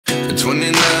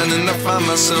29 and I find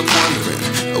myself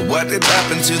wondering what did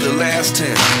happen to the last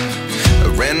 10. I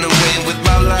ran away with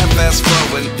my life, fast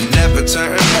forward, never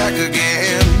turn back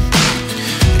again.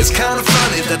 It's kind of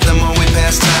funny that the more we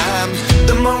pass time,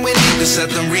 the more we need to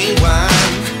set them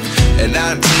rewind. And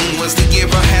 19 was the year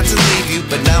I had to leave you,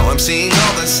 but now I'm seeing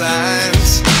all the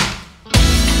signs.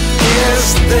 Is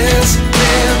this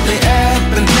really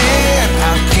happening?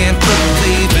 I can't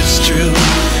believe it's true.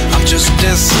 I'm just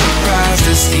as surprised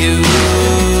as you.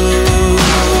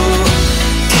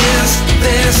 Is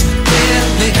this